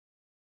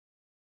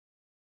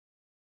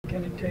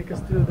Can you take us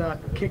through that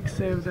kick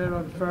save there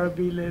on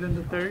Farabee late in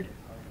the third?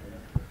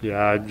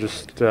 Yeah, I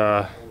just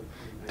didn't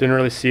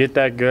really see it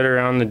that good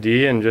around the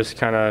D and just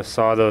kind of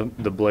saw the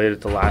blade at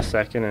the last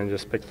second and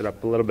just picked it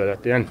up a little bit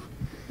at the end.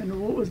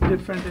 And what was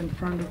different in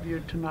front of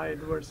you tonight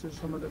versus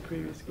some of the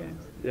previous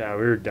games? Yeah,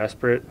 we were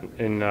desperate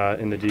in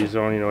the D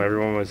zone. You know,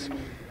 everyone was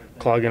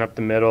clogging up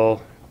the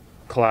middle,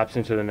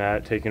 collapsing to the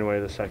net, taking away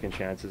the second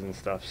chances and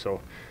stuff.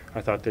 So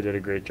I thought they did a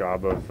great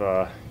job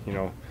of,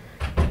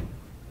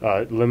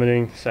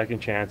 limiting second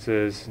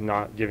chances,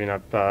 not giving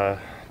up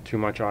too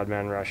much odd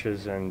man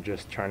rushes, and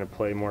just trying to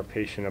play more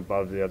patient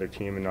above the other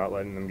team and not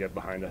letting them get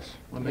behind us.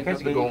 When they got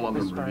the goal on the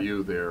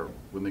review there,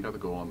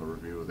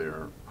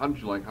 how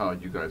did you like how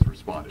you guys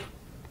responded?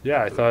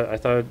 Yeah, I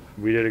thought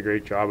we did a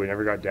great job. We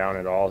never got down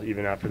at all,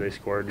 even after they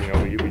scored. You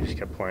know, we just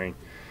kept playing,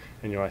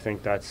 and I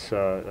think that's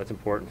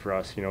important for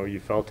us. You know,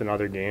 you felt in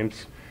other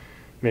games,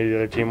 maybe the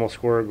other team will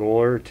score a goal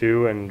or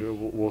two,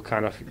 and we'll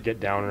kind of get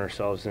down on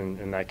ourselves,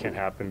 and that can't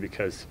happen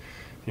because,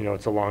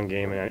 it's a long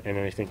game and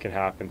anything can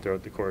happen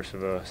throughout the course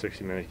of a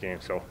 60-minute game.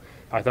 So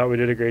I thought we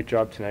did a great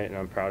job tonight, and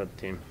I'm proud of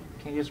the team.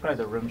 Can you describe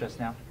the room just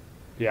now?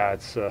 Yeah,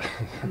 it's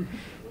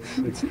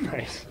it's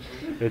nice.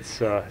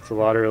 It's a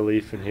lot of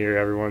relief in here.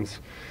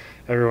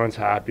 Everyone's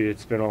happy.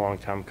 It's been a long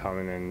time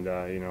coming, and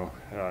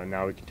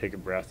now we can take a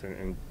breath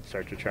and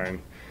start to try and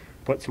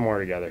put some more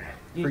together.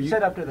 You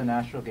said after the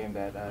Nashville game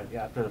that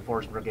after the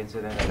Forsberg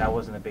incident that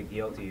wasn't a big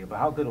deal to you, but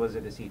how good was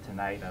it to see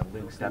tonight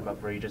Luke step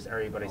up, or just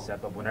everybody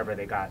step up whenever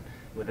they got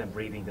within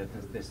breathing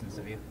distance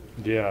of you?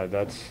 Yeah,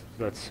 that's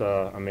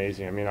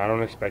amazing. I mean, I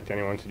don't expect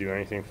anyone to do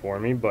anything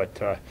for me,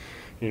 but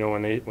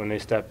when they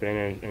step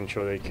in and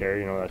show they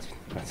care,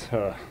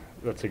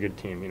 that's a good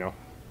team.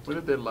 What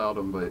did that loud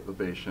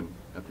ovation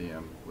at the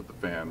end with the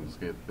fans?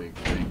 They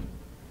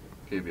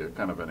gave you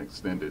kind of an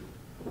extended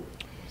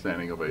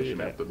standing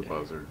ovation after the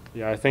buzzer.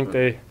 Yeah, I think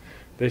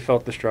they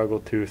felt the struggle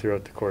too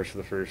throughout the course of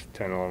the first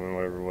 10, 11,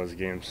 whatever it was,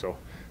 games. So,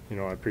 I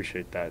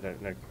appreciate that.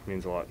 That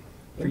means a lot.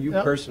 For you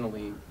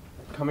personally,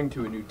 coming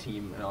to a new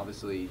team, and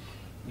obviously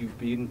you've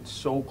been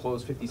so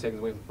close, 50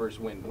 seconds away from the first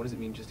win. What does it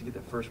mean just to get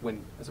that first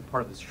win as a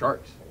part of the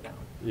Sharks?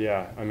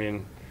 Yeah, I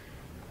mean,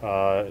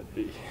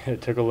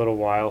 it took a little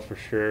while for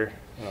sure.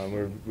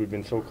 We've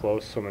been so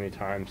close so many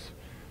times.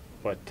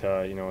 But,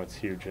 it's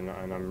huge, and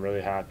I'm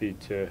really happy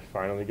to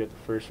finally get the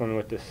first one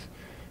with this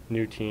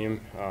new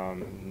team.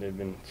 They've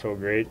been so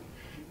great,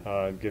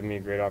 given me a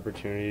great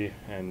opportunity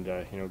and,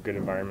 good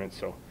environment.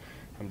 So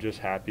I'm just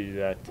happy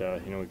that,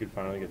 we could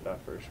finally get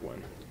that first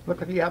win.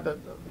 Look,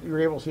 you were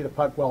able to see the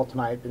puck well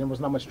tonight, and there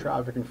was not much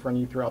traffic in front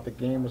of you throughout the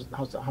game.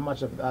 How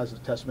much of that is a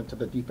testament to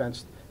the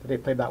defense that they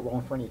played that well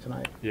in front of you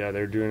tonight? Yeah,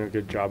 they're doing a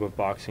good job of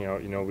boxing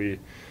out.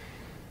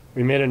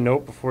 We made a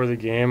note before the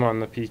game on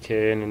the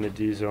PK and in the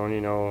D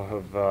zone,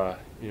 of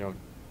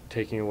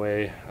taking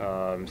away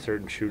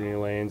certain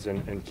shooting lanes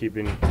and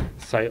keeping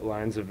sight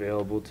lines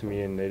available to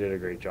me, and they did a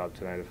great job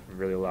tonight of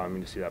really allowing me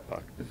to see that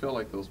puck. It felt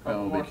like those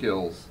penalty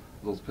kills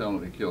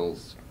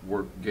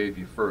gave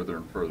you further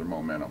and further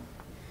momentum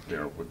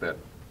there with that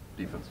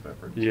defensive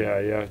effort.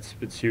 Yeah,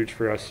 it's huge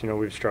for us.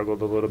 We've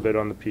struggled a little bit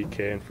on the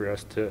PK, and for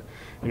us to,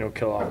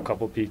 kill off a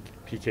couple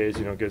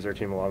PKs, gives our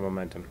team a lot of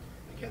momentum.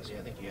 Makenzie,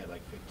 I think you had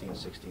like 15,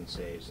 16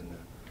 saves in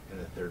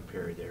the third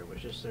period there.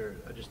 Was just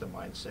a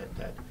mindset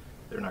that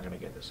they're not going to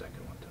get the second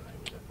one tonight?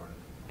 Was that part of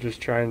it?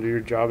 Just try and do your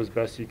job as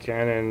best you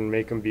can and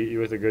make them beat you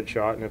with a good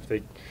shot. And if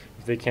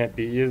they can't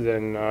beat you,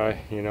 then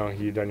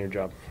you've done your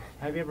job.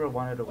 Have you ever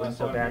wanted to win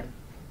so bad?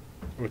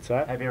 What's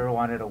that? Have you ever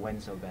wanted to win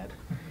so bad?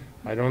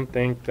 I don't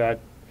think that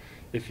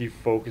if you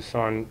focus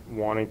on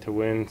wanting to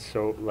win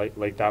so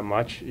like that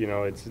much,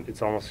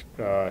 it's almost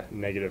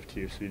negative to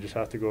you. So you just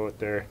have to go out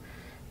there,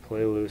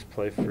 play loose,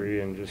 play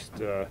free, and just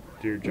do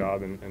your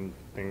job, and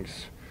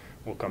things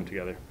will come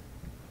together.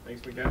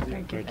 Thanks, Makenzie.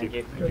 Thank you. Thank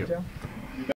you. Good job.